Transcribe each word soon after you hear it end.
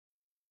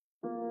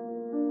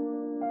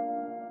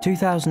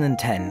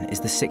2010 is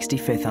the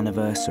 65th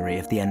anniversary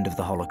of the end of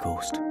the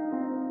Holocaust.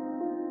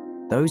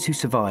 Those who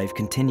survive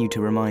continue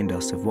to remind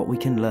us of what we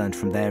can learn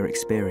from their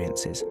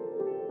experiences.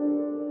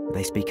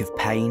 They speak of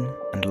pain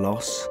and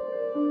loss,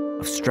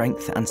 of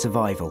strength and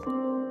survival,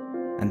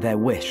 and their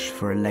wish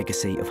for a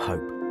legacy of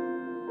hope.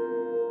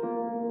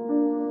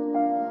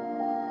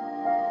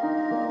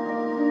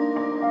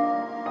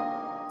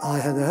 I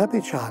had a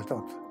happy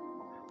childhood.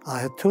 I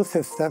had two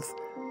sisters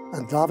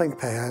and loving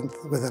parents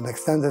with an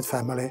extended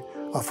family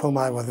of whom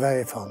I was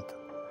very fond.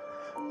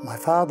 My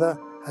father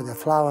had a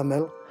flour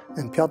mill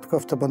in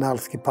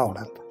Piotrków-Trybunalski,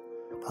 Poland.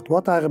 But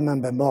what I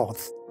remember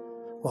most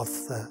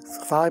was the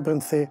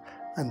vibrancy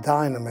and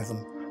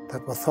dynamism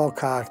that was so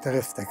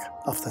characteristic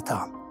of the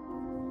town.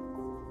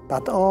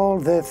 But all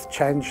this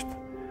changed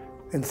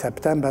in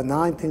September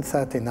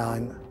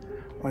 1939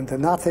 when the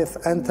Nazis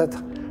entered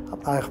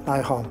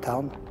my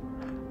hometown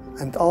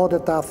and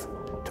ordered us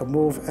to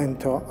move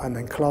into an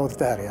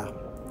enclosed area.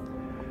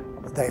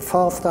 They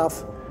forced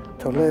us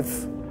to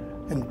live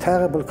in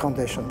terrible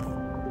conditions.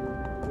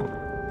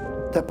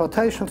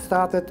 Deportation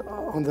started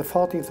on the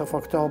 14th of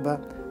October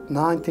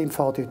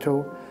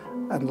 1942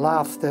 and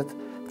lasted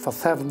for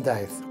 7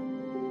 days.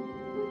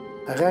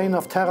 A reign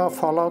of terror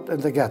followed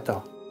in the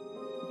ghetto.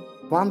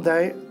 One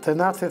day, the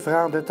Nazis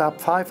rounded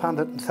up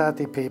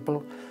 530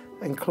 people,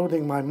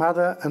 including my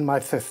mother and my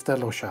sister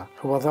Lucia,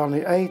 who was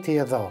only 8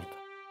 years old.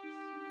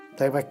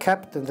 They were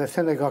kept in the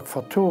synagogue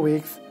for 2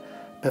 weeks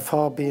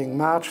before being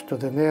marched to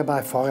the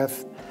nearby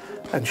forest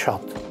and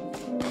shot.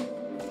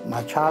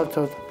 My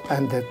childhood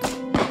ended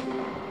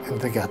in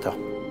the ghetto.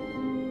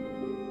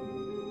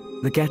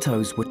 The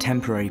ghettos were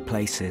temporary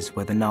places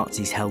where the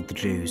Nazis held the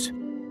Jews.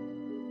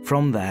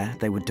 From there,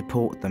 they would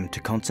deport them to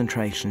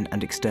concentration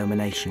and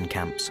extermination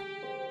camps.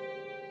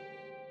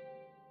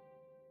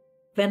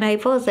 When I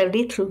was a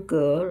little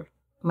girl,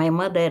 my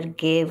mother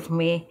gave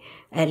me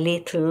a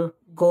little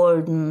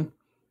golden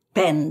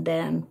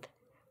pendant,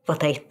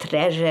 what I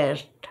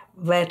treasured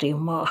very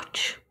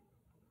much.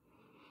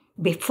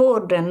 Before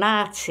the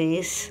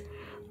Nazis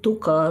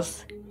took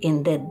us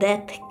in the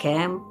death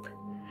camp,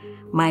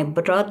 my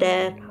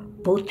brother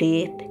put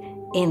it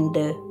in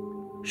the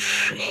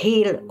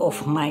heel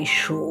of my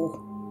shoe.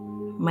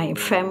 My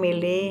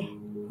family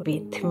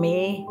with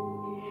me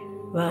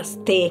was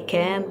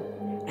taken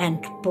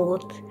and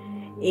put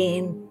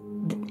in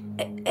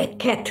a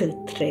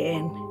cattle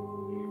train.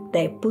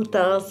 They put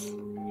us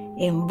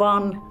in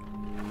one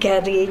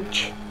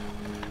carriage,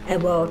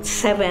 about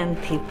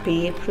 70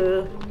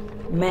 people,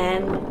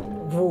 men,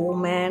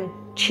 women,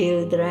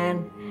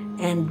 children,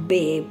 and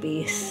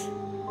babies.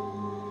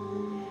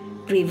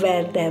 We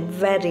were there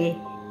very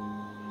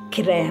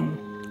cramped.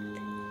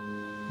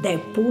 They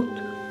put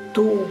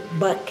 2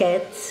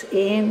 buckets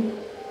in,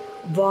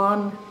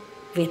 one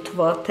with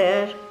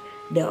water,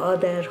 the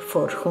other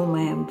for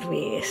human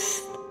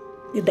waste.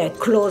 They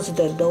closed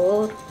the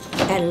door,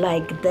 and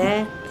like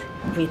that,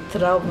 we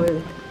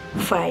traveled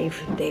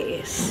 5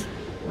 days.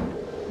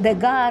 The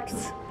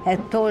guards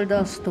had told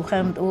us to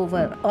hand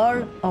over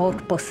all our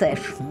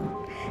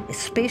possessions,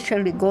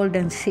 especially gold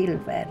and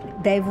silver.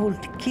 They would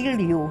kill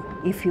you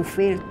if you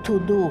failed to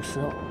do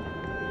so.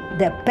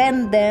 The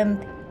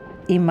pendant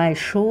in my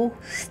shoe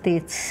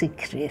stayed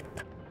secret.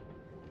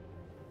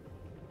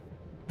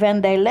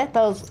 When they let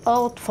us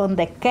out from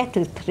the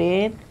cattle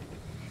train,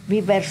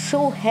 we were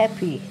so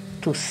happy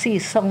to see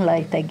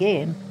sunlight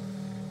again.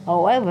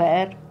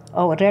 However,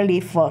 our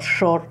relief was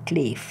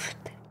short-lived.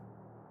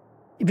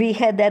 We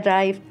had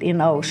arrived in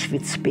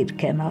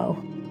Auschwitz-Birkenau.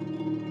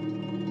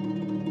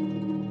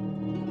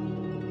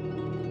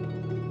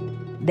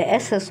 The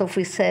SS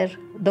officer,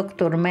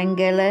 Dr.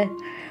 Mengele,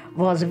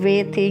 was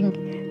waiting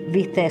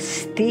with a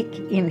stick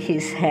in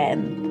his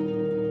hand.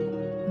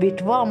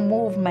 With one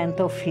movement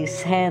of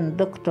his hand,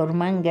 Dr.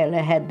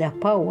 Mengele had the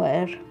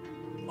power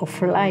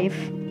of life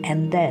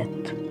and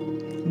death.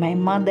 My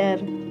mother,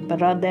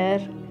 brother,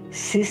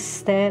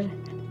 sister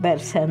were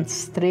sent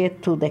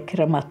straight to the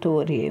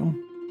crematorium.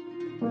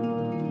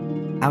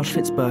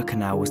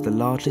 Auschwitz-Birkenau was the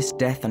largest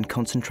death and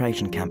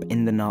concentration camp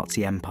in the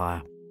Nazi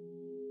Empire.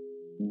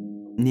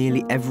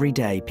 Nearly every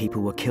day,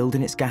 people were killed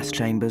in its gas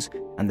chambers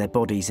and their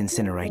bodies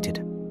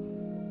incinerated.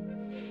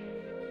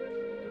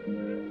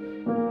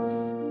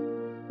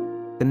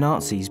 The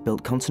Nazis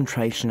built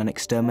concentration and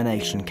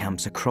extermination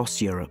camps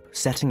across Europe,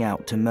 setting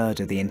out to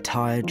murder the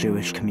entire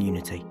Jewish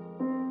community.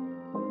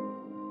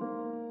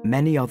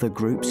 Many other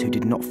groups who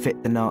did not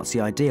fit the Nazi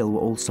ideal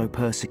were also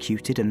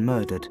persecuted and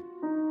murdered.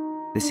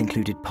 This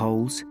included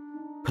Poles,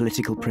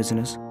 political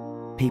prisoners,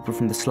 people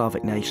from the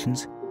Slavic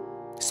nations,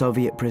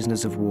 Soviet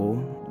prisoners of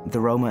war, the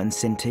Roma and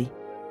Sinti,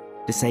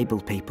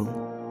 disabled people,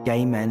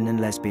 gay men and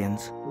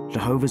lesbians,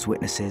 Jehovah's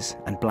Witnesses,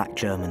 and black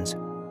Germans.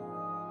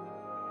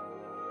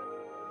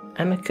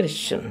 I'm a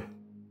Christian.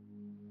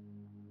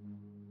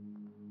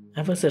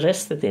 I was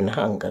arrested in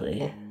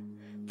Hungary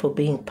for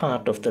being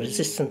part of the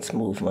resistance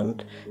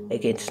movement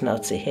against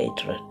Nazi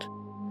hatred.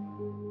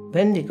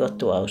 When we got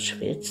to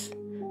Auschwitz,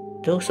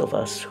 those of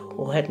us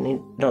who had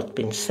not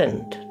been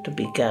sent to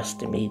be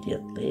gassed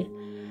immediately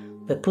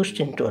were pushed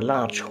into a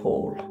large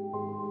hall.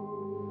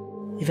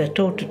 We were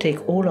told to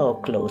take all our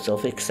clothes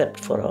off except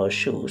for our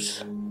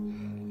shoes.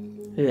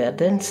 We were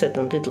then set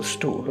on little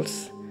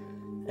stools,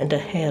 and the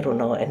hair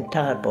on our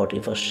entire body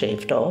was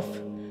shaved off,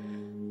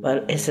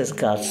 while SS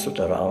guards stood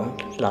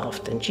around,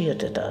 laughed and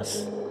jeered at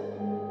us.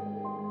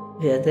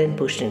 We were then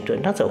pushed into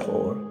another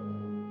hall,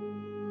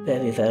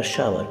 where we were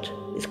showered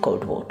with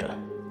cold water.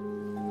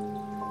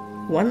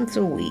 Once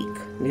a week,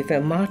 we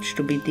were marched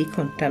to be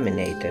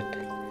decontaminated.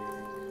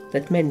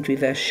 That meant we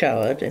were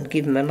showered and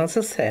given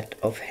another set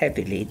of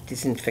heavily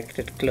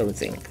disinfected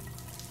clothing.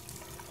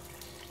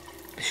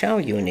 The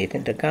shower unit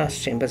and the gas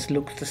chambers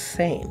looked the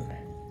same,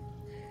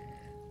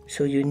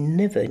 so you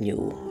never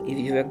knew if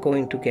you were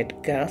going to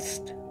get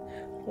gassed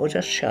or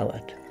just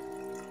showered.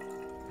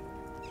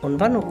 On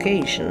one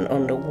occasion,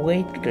 on the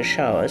way to the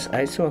showers,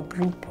 I saw a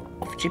group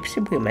of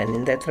gypsy women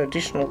in their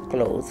traditional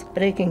clothes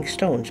breaking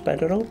stones by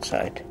the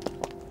roadside.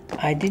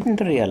 I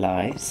didn't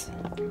realize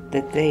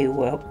that they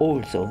were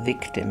also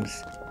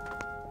victims.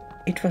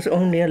 It was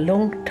only a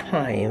long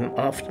time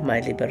after my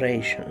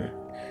liberation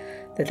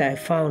that I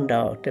found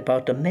out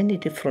about the many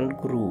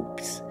different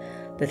groups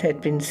that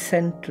had been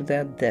sent to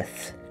their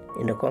death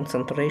in the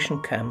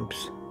concentration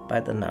camps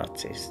by the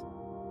Nazis.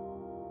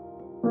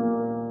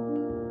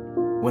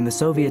 When the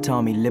Soviet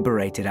army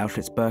liberated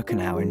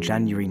Auschwitz-Birkenau in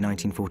January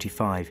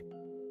 1945,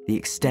 the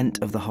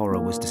extent of the horror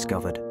was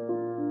discovered.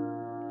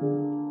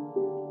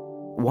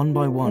 One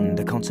by one,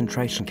 the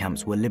concentration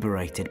camps were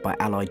liberated by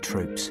Allied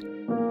troops.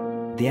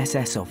 The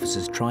SS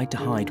officers tried to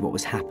hide what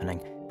was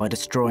happening by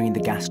destroying the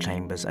gas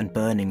chambers and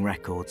burning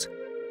records,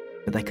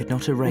 but they could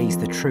not erase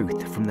the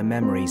truth from the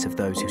memories of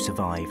those who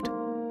survived.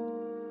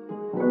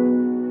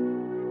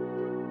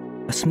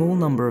 A small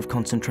number of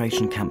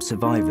concentration camp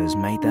survivors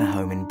made their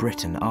home in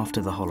Britain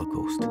after the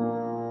Holocaust.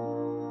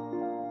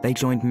 They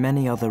joined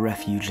many other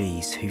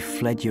refugees who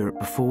fled Europe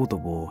before the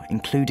war,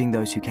 including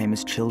those who came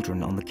as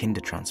children on the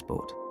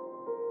Kindertransport.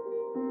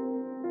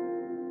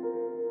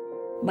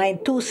 My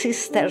two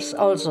sisters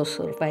also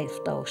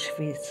survived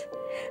Auschwitz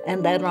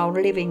and are now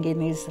living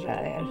in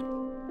Israel.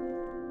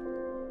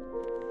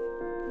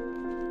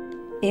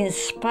 In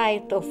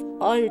spite of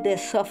all the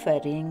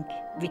suffering,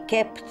 we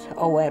kept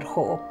our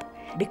hope,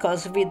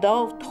 because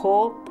without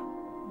hope,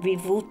 we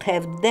would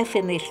have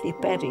definitely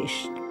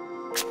perished.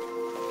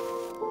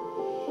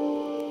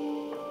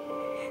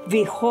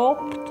 We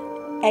hoped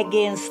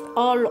against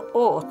all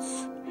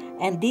odds,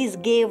 and this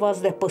gave us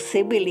the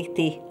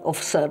possibility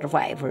of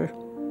survival.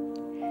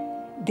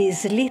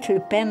 This little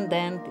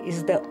pendant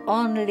is the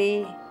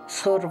only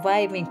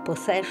surviving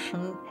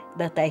possession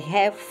that I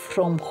have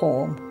from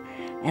home,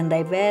 and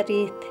I wear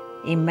it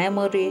in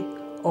memory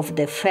of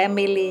the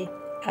family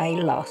I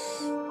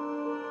lost.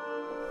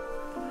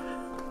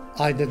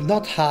 I did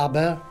not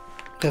harbor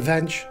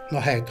revenge nor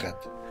hatred.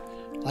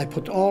 I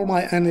put all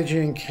my energy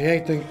in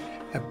creating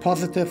a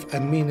positive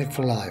and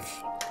meaningful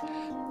life.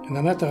 In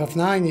a matter of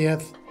 9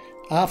 years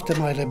after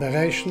my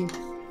liberation,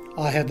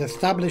 I had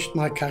established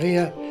my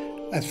career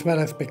as well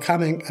as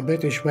becoming a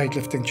British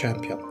weightlifting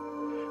champion.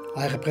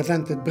 I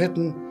represented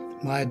Britain,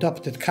 my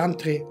adopted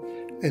country,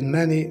 in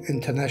many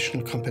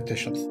international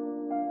competitions.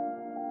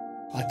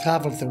 I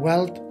traveled the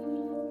world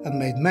and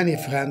made many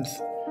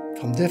friends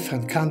from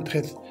different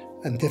countries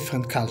and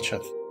different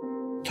cultures.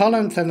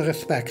 Tolerance and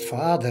respect for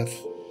others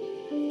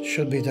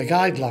should be the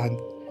guideline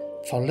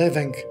for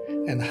living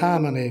in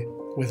harmony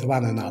with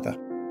one another.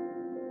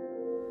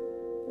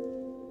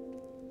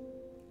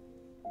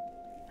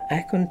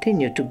 I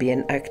continue to be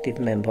an active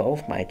member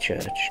of my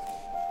church.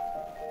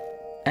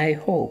 I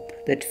hope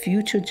that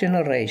future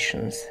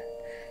generations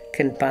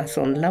can pass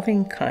on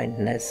loving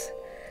kindness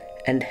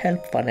and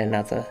help one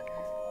another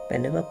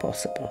whenever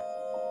possible.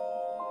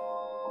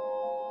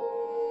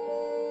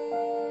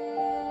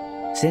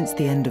 Since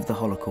the end of the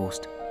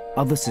Holocaust,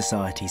 other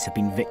societies have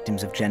been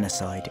victims of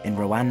genocide in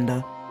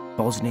Rwanda,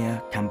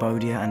 Bosnia,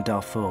 Cambodia, and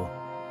Darfur.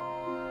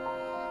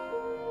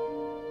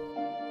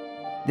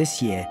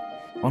 This year,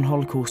 on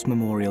Holocaust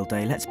Memorial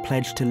Day, let's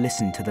pledge to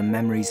listen to the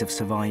memories of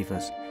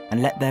survivors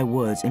and let their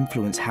words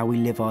influence how we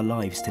live our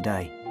lives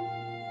today.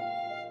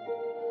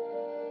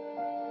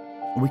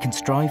 We can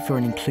strive for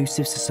an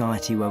inclusive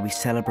society where we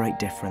celebrate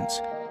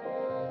difference.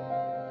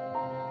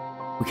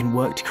 We can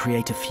work to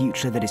create a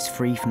future that is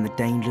free from the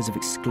dangers of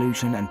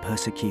exclusion and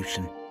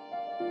persecution.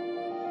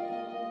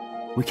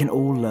 We can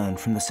all learn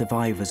from the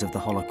survivors of the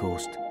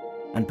Holocaust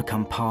and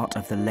become part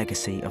of the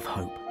legacy of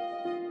hope.